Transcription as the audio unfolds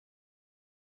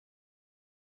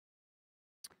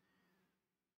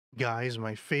Guys,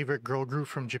 my favorite girl group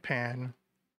from Japan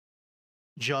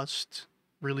just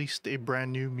released a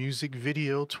brand new music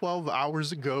video 12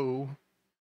 hours ago.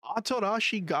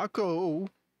 Atarashii Gakko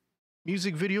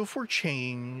music video for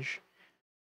change.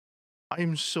 I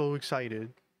am so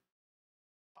excited.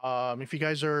 If you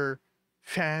guys are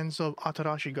fans of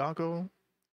Atarashii Gakko,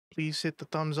 please hit the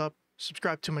thumbs up,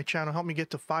 subscribe to my channel, help me get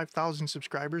to 5,000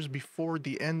 subscribers before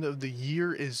the end of the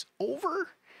year is over.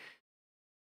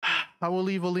 I will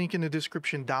leave a link in the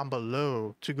description down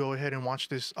below to go ahead and watch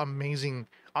this amazing,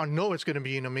 I know it's going to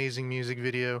be an amazing music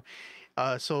video.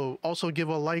 So also give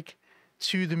a like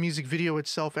to the music video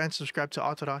itself and subscribe to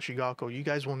Atarashii Gakko. You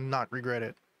guys will not regret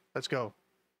it. Let's go.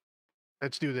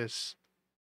 Let's do this.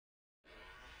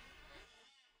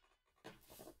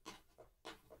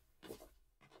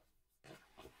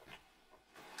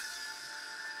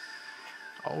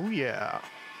 Oh yeah.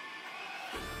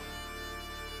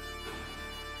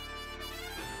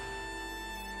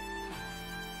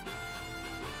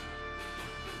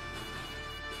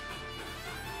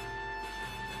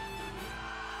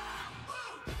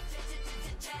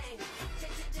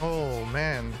 Oh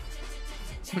man,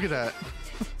 look at that.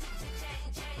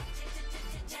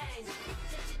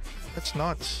 That's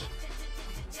nuts.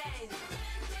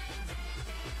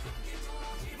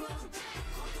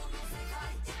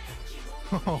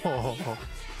 Oh.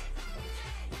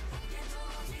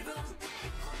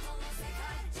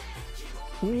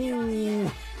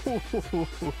 Ooh.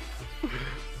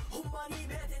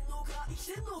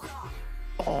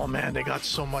 Oh man, they got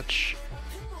so much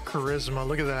charisma.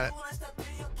 Look at that.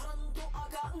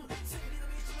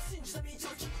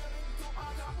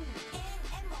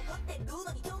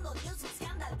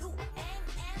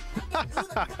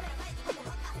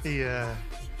 Yeah.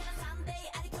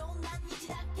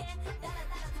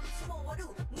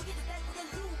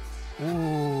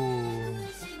 Ooh.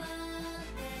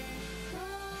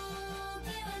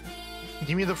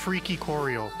 Give me the freaky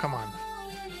choreo. Come on.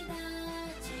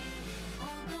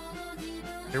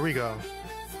 Here we go.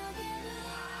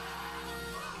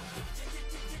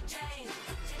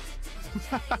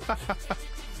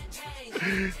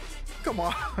 Come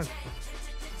on.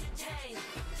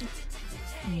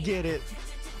 Get it.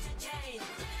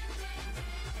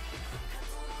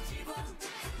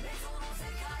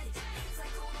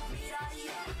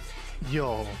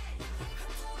 Yo.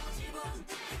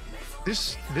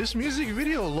 This music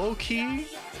video low key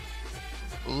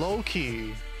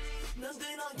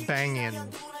banging.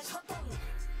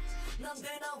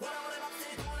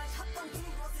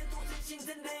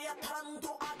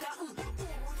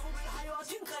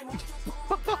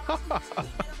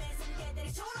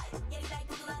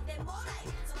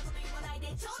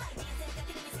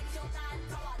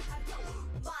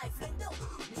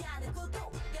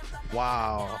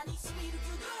 Wow.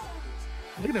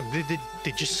 Look at them,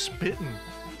 they just spitting.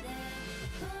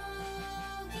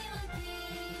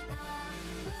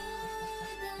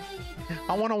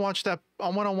 I want to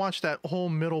watch that whole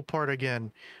middle part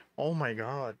again. Oh my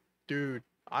god, dude.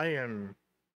 I am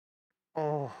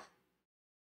oh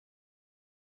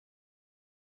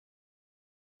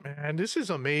man, this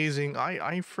is amazing.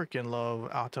 I freaking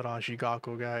love Atarashii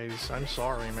Gakko, guys. I'm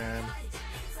sorry, man.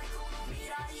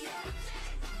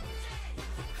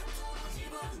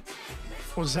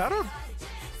 Was that a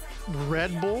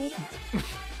Red Bull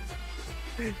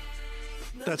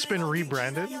that's been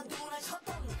rebranded?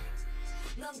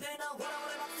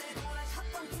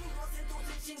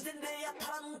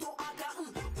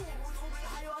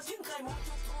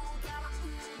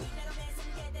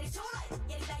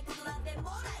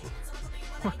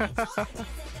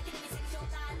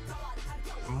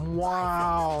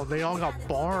 Wow, they all got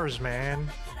bars, man.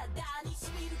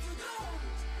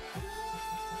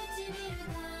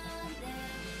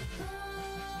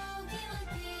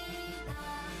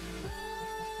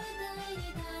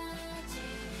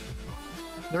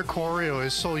 Their choreo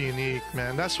is so unique,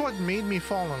 man. That's what made me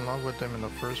fall in love with them in the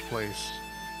first place.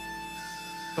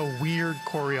 The weird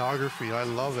choreography, I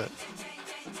love it.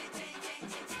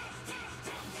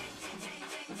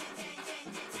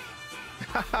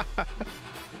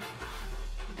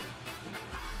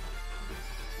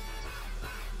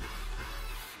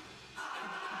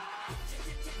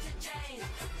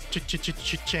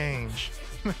 Change.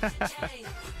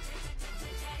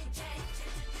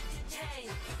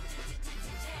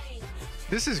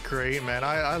 This is great, man.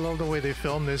 I love the way they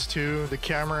filmed this too. The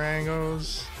camera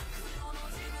angles.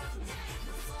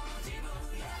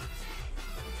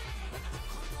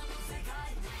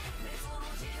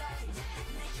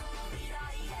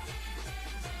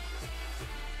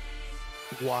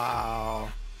 Wow.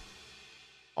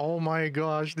 Oh my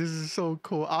gosh, this is so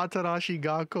cool. Atarashii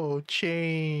Gakko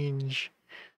change.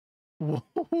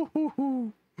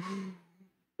 Whoa.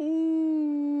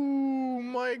 Ooh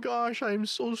my gosh, I'm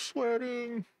so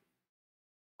sweating.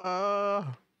 Uh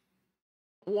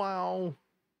wow.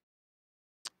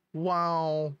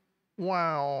 Wow.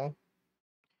 Wow.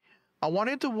 I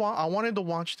wanted to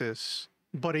watch this,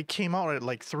 but it came out at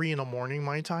like 3 in the morning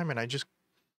my time, and I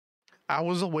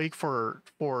was awake for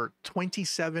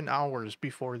 27 hours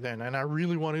before then, and I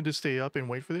really wanted to stay up and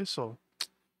wait for this, so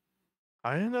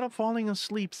I ended up falling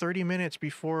asleep 30 minutes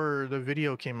before the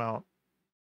video came out.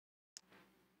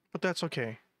 But that's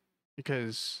okay,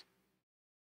 because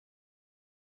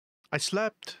I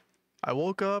slept, I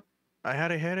woke up, I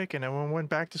had a headache, and then I went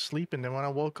back to sleep, and then when I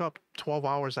woke up, 12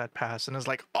 hours had passed, and it's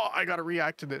like, oh, I gotta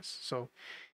react to this. So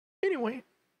anyway,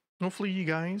 hopefully you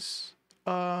guys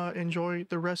enjoy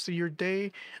the rest of your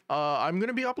day. I'm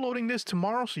gonna be uploading this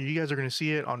tomorrow, so you guys are gonna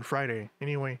see it on Friday.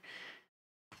 Anyway,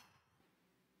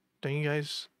 thank you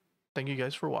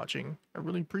guys for watching. I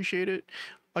really appreciate it.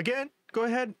 Again, go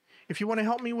ahead, if you want to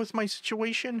help me with my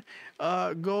situation,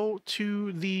 go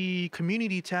to the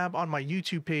community tab on my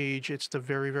YouTube page. It's the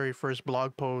very first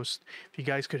blog post. If you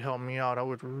guys could help me out, I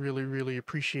would really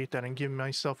appreciate that and give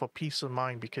myself a peace of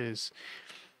mind, because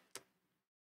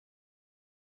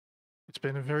it's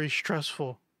been a very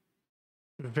stressful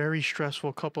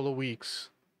couple of weeks.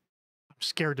 I'm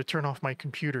scared to turn off my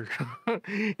computer.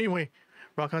 Anyway,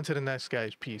 rock on to the next,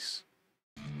 guys. Peace.